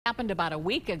Happened about a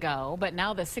week ago, but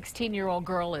now the 16-year-old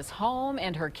girl is home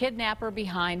and her kidnapper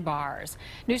behind bars.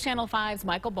 News Channel 5's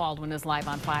Michael Baldwin is live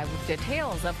on 5 with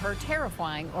details of her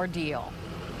terrifying ordeal.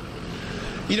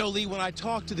 You know, Lee, when I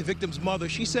talked to the victim's mother,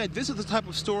 she said this is the type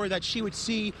of story that she would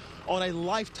see on a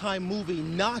Lifetime movie,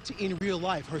 not in real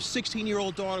life. Her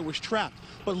 16-year-old daughter was trapped,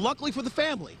 but luckily for the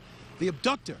family, the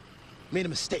abductor made a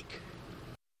mistake.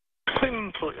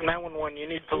 Cleveland 911, you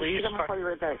need police? I'm going to call you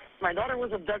right back. My daughter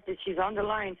was abducted. She's on the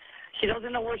line. She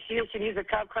doesn't know where she is. She needs a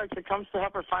cop car that comes to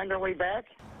help her find her way back.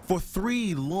 For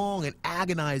 3 long and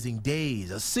agonizing days,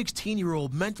 a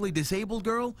 16-year-old mentally disabled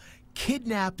girl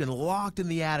kidnapped and locked in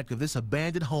the attic of this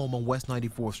abandoned home on West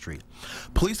 94th Street.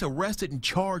 Police arrested and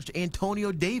charged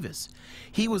Antonio Davis.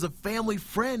 He was a family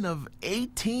friend of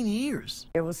 18 years.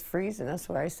 It was freezing. That's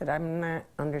what I said. I'm not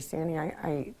understanding.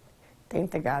 I thank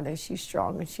the God that she's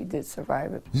strong and she did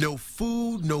survive it. No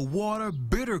food, no water,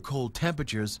 bitter cold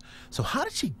temperatures. So how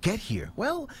did she get here?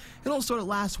 Well, it all started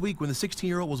last week when the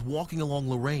 16-year-old was walking along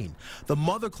Lorraine. The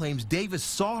mother claims Davis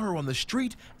saw her on the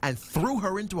street and threw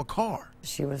her into a car.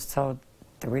 She was told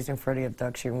the reason for the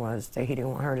abduction was that he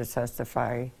didn't want her to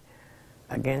testify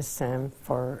against him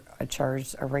for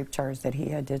a rape charge that he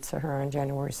had did to her on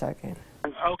January 2nd.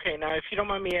 Okay, now if you don't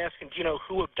mind me asking, do you know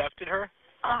who abducted her?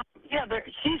 Yeah,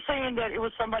 she's saying that it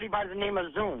was somebody by the name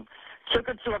of Zoom. Took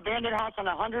her to an abandoned house on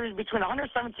between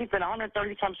 117th and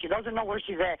 130th. She doesn't know where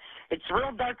she's at. It's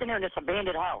real dark in there, and it's an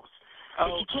abandoned house.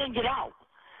 Oh. She can't get out.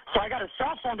 So I got a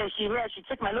cell phone that she had. She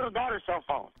took my little daughter's cell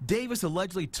phone. Davis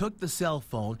allegedly took the cell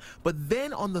phone, but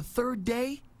then on the 3rd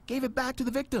day, gave it back to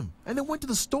the victim and then went to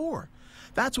the store.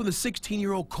 That's when the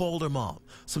 16-year-old called her mom.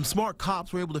 Some smart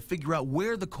cops were able to figure out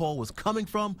where the call was coming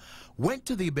from, went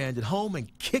to the abandoned home,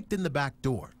 and kicked in the back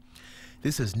door.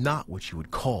 This is not what you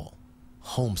would call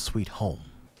home sweet home.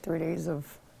 3 days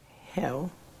of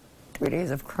hell, 3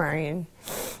 days of crying,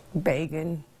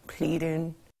 begging,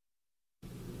 pleading.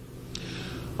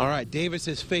 All right, Davis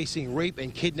is facing rape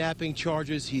and kidnapping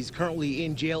charges. He's currently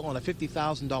in jail on a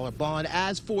 $50,000 bond.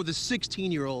 As for the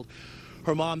 16-year-old,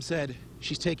 her mom said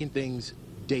she's taking things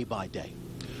day by day.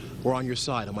 We're on your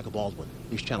side. I'm Michael Baldwin,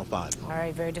 News Channel 5. All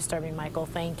right, very disturbing, Michael.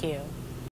 Thank you.